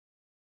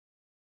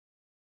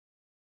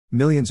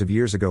Millions of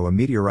years ago, a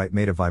meteorite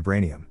made of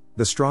vibranium,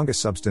 the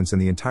strongest substance in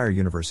the entire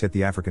universe, hit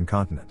the African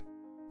continent.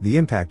 The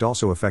impact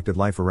also affected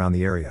life around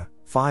the area.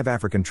 5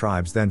 African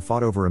tribes then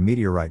fought over a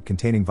meteorite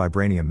containing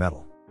vibranium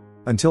metal.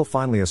 Until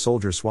finally a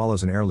soldier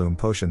swallows an heirloom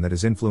potion that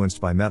is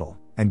influenced by metal,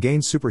 and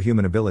gains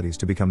superhuman abilities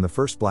to become the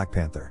first Black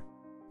Panther.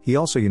 He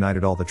also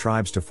united all the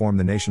tribes to form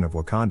the nation of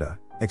Wakanda,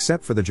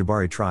 except for the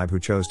Jabari tribe who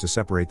chose to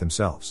separate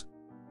themselves.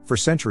 For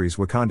centuries,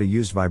 Wakanda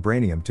used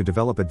vibranium to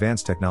develop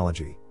advanced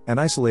technology, and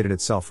isolated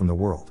itself from the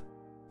world.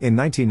 In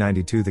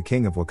 1992, the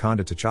king of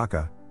Wakanda,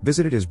 T'Chaka,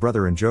 visited his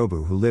brother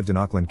Njobu, who lived in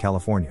Oakland,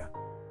 California.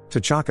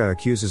 T'Chaka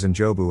accuses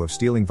Njobu of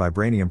stealing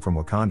vibranium from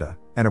Wakanda,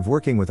 and of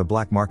working with a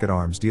black market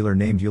arms dealer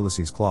named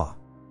Ulysses Claw.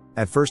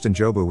 At first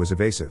Njobu was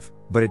evasive,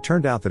 but it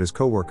turned out that his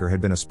co-worker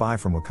had been a spy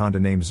from Wakanda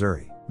named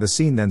Zuri. The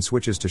scene then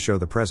switches to show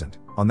the present.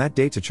 On that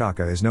day,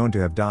 T'Chaka is known to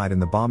have died in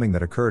the bombing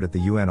that occurred at the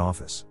UN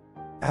office.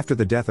 After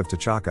the death of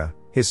T'Chaka,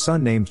 his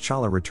son named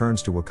T'Challa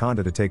returns to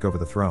Wakanda to take over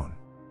the throne.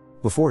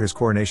 Before his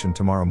coronation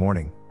tomorrow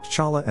morning,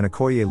 T'Challa and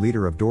Okoye,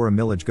 leader of Dora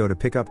Milaje, go to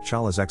pick up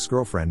T'Challa's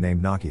ex-girlfriend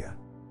named Nakia.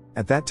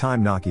 At that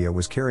time, Nakia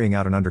was carrying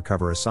out an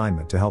undercover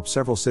assignment to help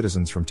several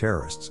citizens from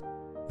terrorists.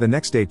 The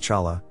next day,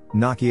 T'Challa,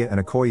 Nakia and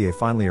Okoye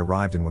finally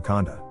arrived in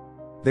Wakanda.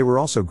 They were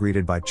also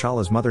greeted by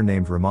T'Challa's mother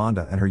named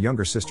Ramonda and her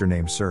younger sister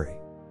named Suri.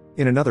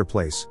 In another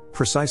place,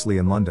 precisely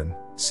in London,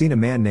 seen a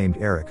man named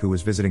Eric who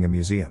was visiting a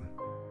museum.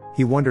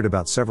 He wondered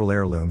about several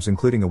heirlooms,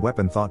 including a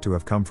weapon thought to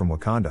have come from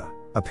Wakanda.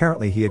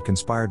 Apparently he had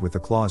conspired with the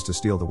Claws to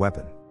steal the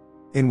weapon.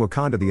 In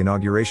Wakanda, the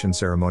inauguration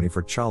ceremony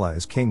for T'Challa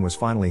as king was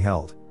finally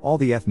held. All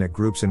the ethnic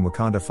groups in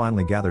Wakanda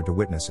finally gathered to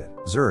witness it.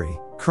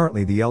 Zuri,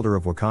 currently the elder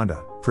of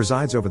Wakanda,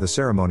 presides over the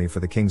ceremony for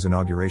the king's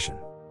inauguration.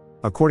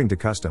 According to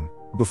custom,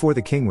 before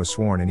the king was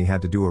sworn in, he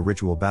had to do a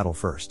ritual battle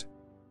first.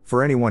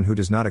 For anyone who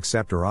does not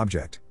accept or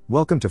object,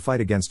 welcome to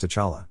fight against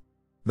T'Challa.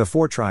 The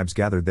 4 tribes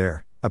gathered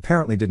there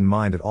apparently didn't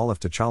mind at all if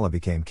T'Challa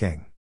became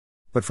king.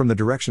 But from the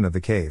direction of the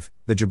cave,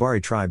 the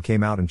Jabari tribe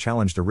came out and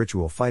challenged a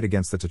ritual fight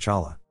against the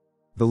T'Challa.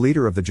 The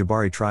leader of the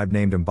Jabari tribe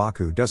named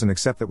M'Baku doesn't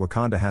accept that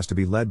Wakanda has to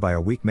be led by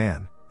a weak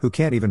man, who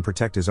can't even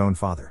protect his own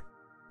father.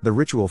 The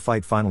ritual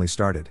fight finally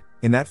started.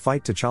 In that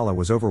fight, T'Challa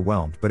was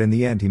overwhelmed, but in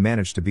the end he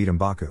managed to beat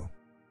M'Baku.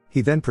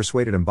 He then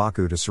persuaded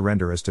M'Baku to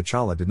surrender as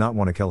T'Challa did not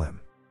want to kill him.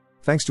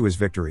 Thanks to his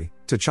victory,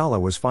 T'Challa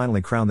was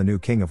finally crowned the new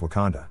king of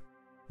Wakanda.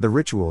 The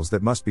rituals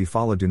that must be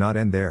followed do not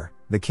end there.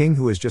 The king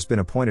who has just been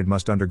appointed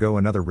must undergo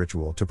another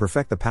ritual to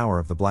perfect the power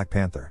of the Black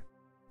Panther.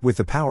 With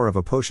the power of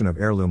a potion of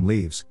heirloom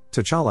leaves,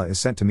 T'Challa is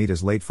sent to meet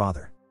his late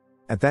father.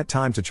 At that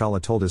time,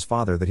 T'Challa told his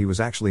father that he was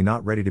actually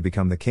not ready to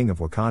become the king of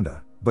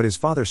Wakanda, but his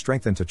father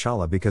strengthened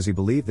T'Challa because he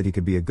believed that he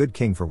could be a good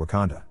king for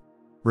Wakanda.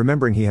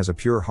 Remembering he has a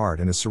pure heart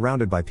and is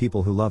surrounded by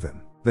people who love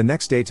him. The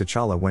next day,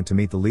 T'Challa went to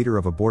meet the leader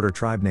of a border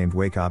tribe named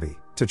Wakabi.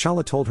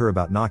 T'Challa told her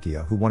about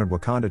Nakia, who wanted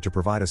Wakanda to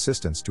provide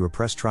assistance to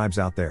oppressed tribes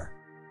out there.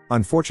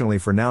 Unfortunately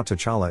for now,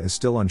 T'Challa is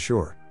still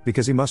unsure,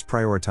 because he must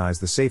prioritize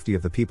the safety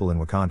of the people in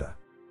Wakanda.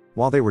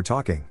 While they were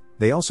talking,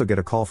 they also get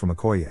a call from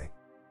Okoye.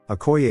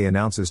 Okoye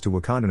announces to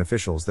Wakandan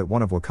officials that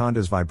one of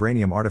Wakanda's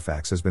vibranium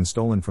artifacts has been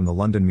stolen from the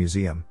London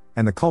Museum,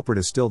 and the culprit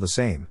is still the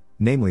same,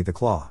 namely the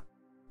Claw.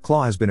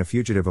 Claw has been a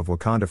fugitive of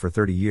Wakanda for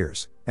 30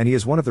 years, and he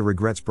is one of the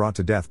regrets brought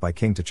to death by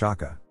King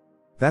T'Chaka.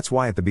 That's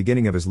why at the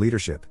beginning of his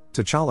leadership,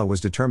 T'Challa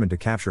was determined to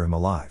capture him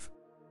alive.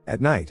 At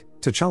night,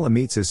 T'Challa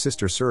meets his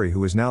sister Suri,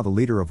 who is now the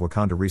leader of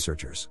Wakanda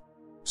researchers.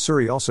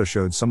 Suri also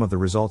showed some of the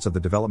results of the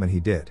development he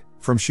did,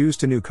 from shoes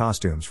to new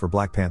costumes for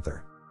Black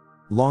Panther.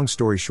 Long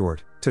story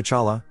short,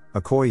 T'Challa,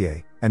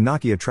 Okoye, and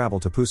Nakia travel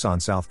to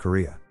Busan, South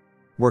Korea,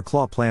 where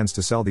Claw plans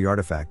to sell the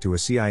artifact to a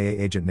CIA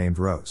agent named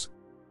Rose.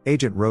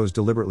 Agent Rose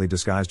deliberately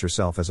disguised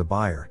herself as a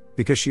buyer,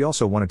 because she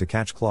also wanted to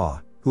catch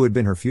Claw, who had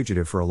been her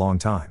fugitive for a long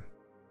time.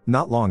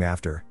 Not long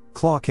after,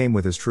 Claw came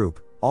with his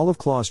troop. All of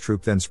Claw's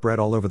troop then spread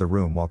all over the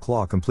room while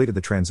Claw completed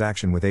the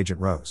transaction with Agent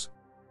Rose.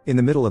 In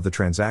the middle of the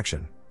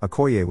transaction,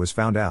 Okoye was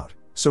found out,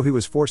 so he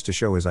was forced to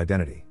show his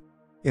identity.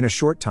 In a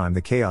short time,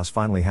 the chaos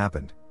finally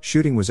happened.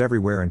 Shooting was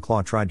everywhere and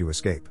Claw tried to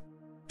escape.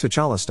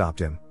 T'Challa stopped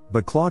him,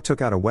 but Claw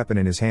took out a weapon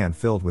in his hand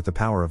filled with the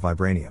power of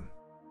vibranium.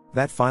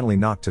 That finally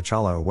knocked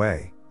T'Challa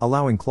away,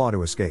 allowing Claw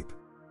to escape.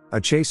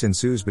 A chase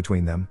ensues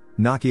between them,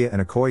 Nakia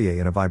and Okoye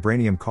in a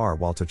vibranium car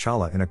while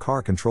T'Challa in a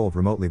car controlled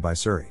remotely by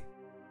Suri.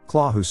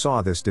 Claw, who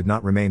saw this, did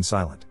not remain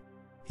silent.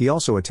 He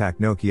also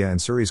attacked Nakia and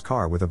Suri's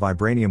car with a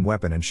vibranium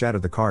weapon and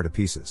shattered the car to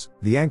pieces.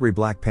 The angry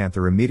Black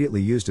Panther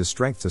immediately used his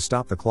strength to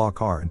stop the Claw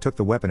car and took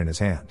the weapon in his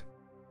hand.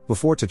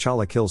 Before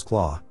T'Challa kills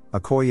Claw,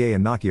 Okoye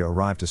and Nakia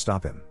arrive to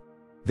stop him.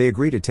 They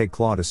agree to take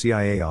Claw to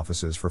CIA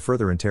offices for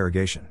further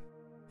interrogation.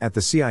 At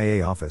the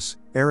CIA office,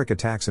 Eric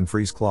attacks and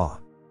frees Claw.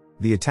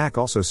 The attack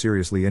also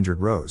seriously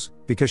injured Rose,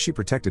 because she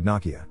protected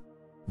Nakia.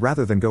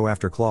 Rather than go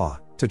after Claw,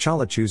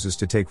 T'Challa chooses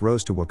to take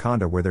Rose to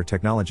Wakanda where their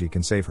technology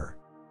can save her.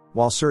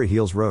 While Suri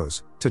heals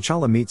Rose,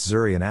 T'Challa meets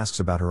Zuri and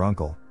asks about her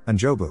uncle,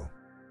 Njobu.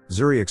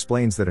 Zuri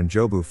explains that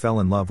Njobu fell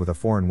in love with a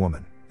foreign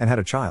woman, and had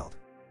a child.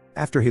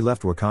 After he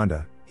left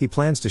Wakanda, he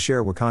plans to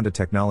share Wakanda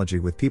technology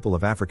with people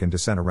of African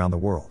descent around the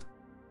world,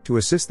 to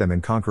assist them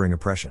in conquering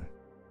oppression.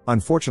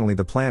 Unfortunately,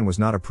 the plan was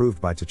not approved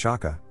by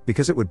T'Chaka,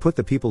 because it would put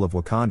the people of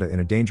Wakanda in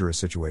a dangerous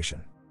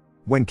situation.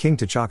 When King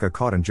T'Chaka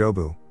caught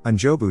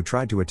Njobu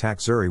tried to attack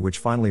Zuri, which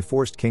finally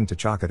forced King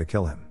T'Chaka to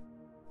kill him.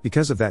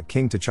 Because of that,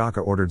 King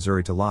T'Chaka ordered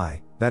Zuri to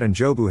lie that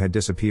Njobu had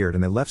disappeared,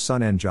 and they left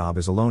Sun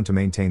N'Job alone to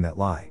maintain that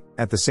lie.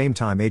 At the same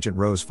time, Agent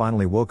Rose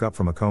finally woke up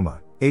from a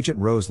coma. Agent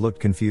Rose looked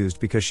confused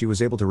because she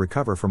was able to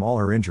recover from all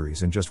her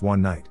injuries in just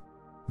one night.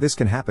 This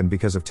can happen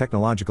because of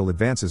technological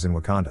advances in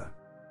Wakanda.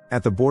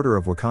 At the border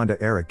of Wakanda,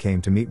 Eric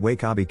came to meet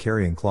W'Kabi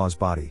carrying Claw's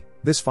body.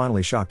 This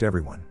finally shocked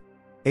everyone.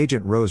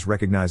 Agent Rose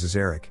recognizes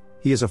Eric.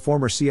 He is a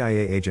former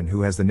CIA agent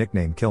who has the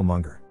nickname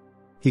Killmonger.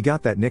 He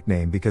got that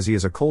nickname because he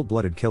is a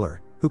cold-blooded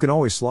killer, who can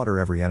always slaughter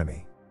every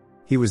enemy.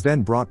 He was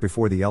then brought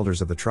before the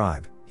elders of the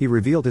tribe. He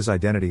revealed his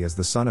identity as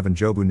the son of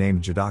Njobu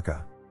named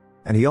Jadaka.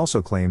 And he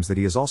also claims that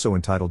he is also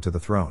entitled to the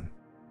throne.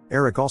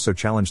 Eric also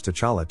challenged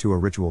T'Challa to a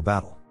ritual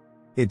battle.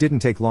 It didn't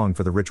take long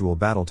for the ritual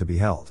battle to be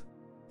held.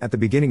 At the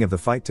beginning of the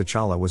fight,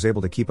 T'Challa was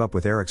able to keep up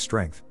with Eric's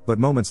strength, but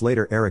moments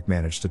later Eric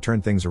managed to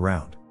turn things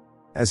around.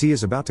 As he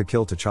is about to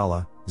kill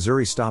T'Challa,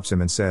 Zuri stops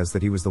him and says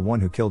that he was the one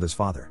who killed his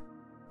father.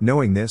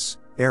 Knowing this,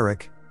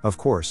 Eric, of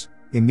course,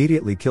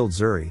 immediately killed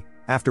Zuri,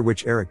 after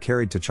which Eric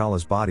carried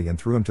T'Challa's body and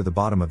threw him to the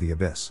bottom of the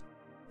abyss.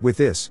 With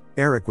this,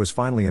 Eric was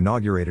finally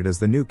inaugurated as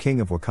the new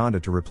king of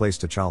Wakanda to replace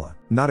T'Challa.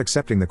 Not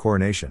accepting the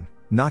coronation,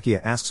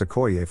 Nakia asks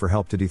Okoye for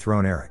help to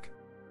dethrone Eric.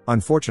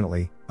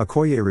 Unfortunately,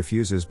 Okoye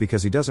refuses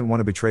because he doesn't want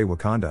to betray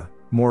Wakanda.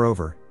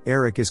 Moreover,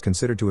 Eric is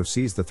considered to have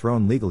seized the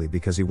throne legally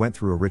because he went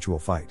through a ritual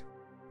fight.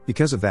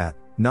 Because of that,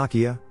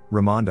 Nakia,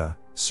 Ramonda,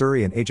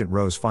 Suri and Agent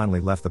Rose finally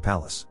left the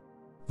palace.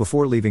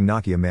 Before leaving,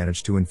 Nakia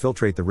managed to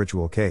infiltrate the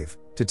ritual cave,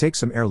 to take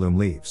some heirloom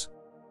leaves.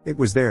 It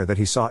was there that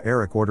he saw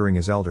Eric ordering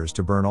his elders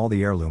to burn all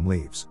the heirloom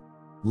leaves.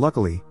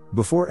 Luckily,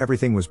 before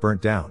everything was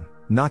burnt down,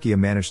 Nakia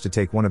managed to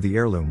take one of the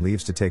heirloom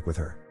leaves to take with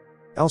her.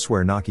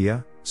 Elsewhere,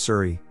 Nakia,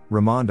 Suri,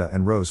 Ramonda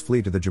and Rose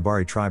flee to the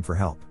Jabari tribe for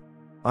help.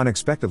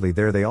 Unexpectedly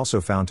there they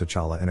also found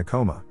T'Challa in a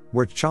coma,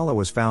 where T'Challa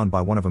was found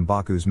by one of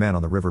M'Baku's men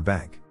on the river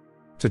bank.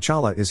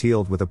 T'Challa is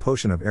healed with a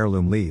potion of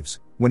heirloom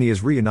leaves, when he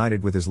is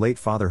reunited with his late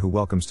father who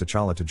welcomes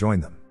T'Challa to join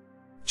them.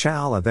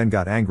 T'Challa then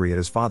got angry at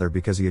his father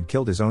because he had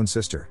killed his own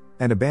sister,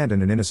 and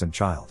abandoned an innocent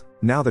child.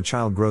 Now the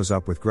child grows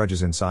up with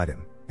grudges inside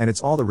him, and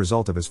it's all the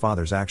result of his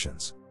father's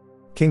actions.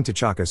 King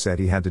T'Chaka said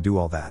he had to do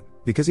all that,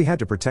 because he had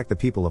to protect the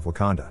people of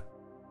Wakanda.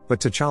 But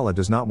T'Challa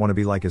does not want to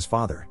be like his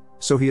father,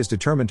 so he is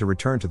determined to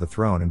return to the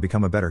throne and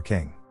become a better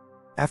king.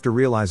 After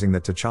realizing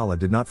that T'Challa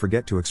did not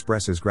forget to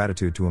express his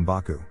gratitude to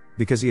M'Baku,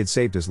 because he had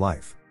saved his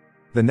life.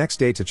 The next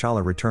day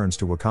T'Challa returns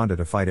to Wakanda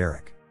to fight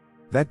Eric.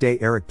 That day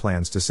Eric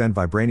plans to send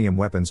vibranium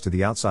weapons to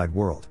the outside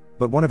world,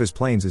 but one of his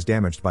planes is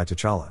damaged by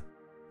T'Challa.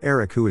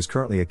 Eric, who is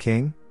currently a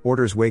king,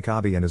 orders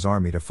W'Kabi and his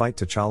army to fight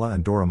T'Challa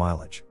and Dora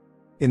Milaje.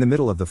 In the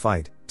middle of the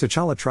fight,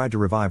 T'Challa tried to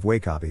revive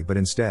W'Kabi, but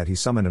instead he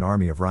summoned an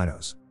army of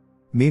rhinos.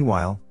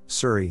 Meanwhile,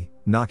 Suri,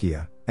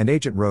 Nakia, and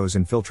Agent Rose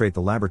infiltrate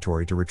the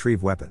laboratory to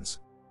retrieve weapons.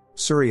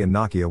 Suri and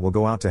Nakia will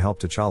go out to help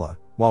T'Challa,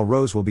 while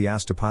Rose will be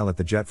asked to pilot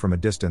the jet from a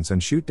distance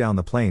and shoot down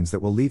the planes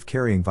that will leave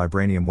carrying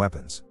vibranium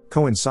weapons.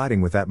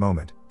 Coinciding with that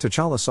moment,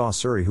 T'Challa saw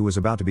Suri, who was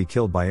about to be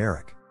killed by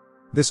Eric.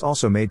 This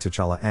also made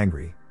T'Challa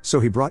angry, so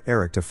he brought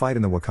Eric to fight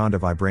in the Wakanda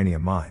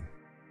vibranium mine.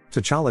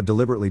 T'Challa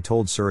deliberately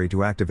told Suri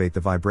to activate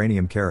the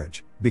vibranium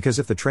carriage, because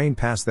if the train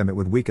passed them it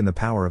would weaken the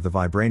power of the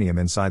vibranium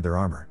inside their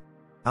armor.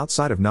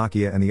 Outside of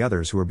Nakia and the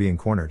others who were being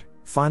cornered,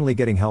 finally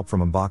getting help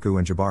from M'Baku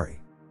and Jabari.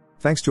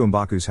 Thanks to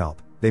M'Baku's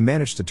help, they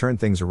managed to turn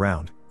things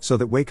around, so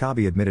that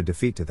W'Kabi admitted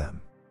defeat to them.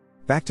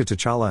 Back to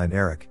T'Challa and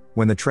Eric,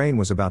 when the train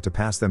was about to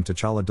pass them,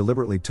 T'Challa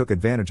deliberately took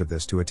advantage of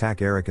this to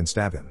attack Eric and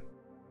stab him.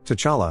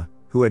 T'Challa,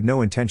 who had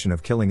no intention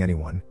of killing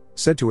anyone,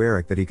 said to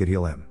Eric that he could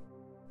heal him.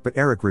 But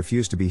Eric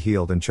refused to be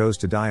healed and chose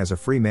to die as a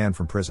free man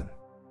from prison.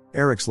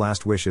 Eric's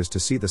last wish is to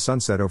see the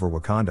sunset over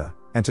Wakanda,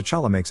 and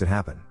T'Challa makes it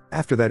happen.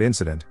 After that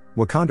incident,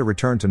 Wakanda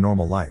returned to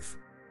normal life.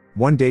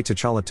 One day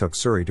T'Challa took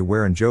Suri to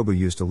where Njobu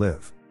used to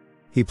live.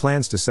 He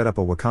plans to set up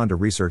a Wakanda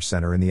research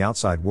center in the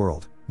outside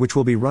world, which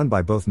will be run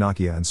by both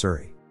Nakia and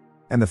Suri.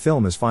 And the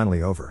film is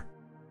finally over.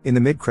 In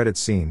the mid-credits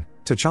scene,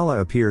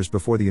 T'Challa appears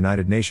before the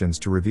United Nations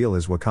to reveal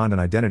his Wakandan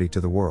identity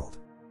to the world.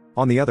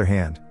 On the other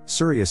hand,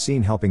 Suri is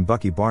seen helping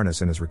Bucky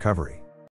Barnes in his recovery.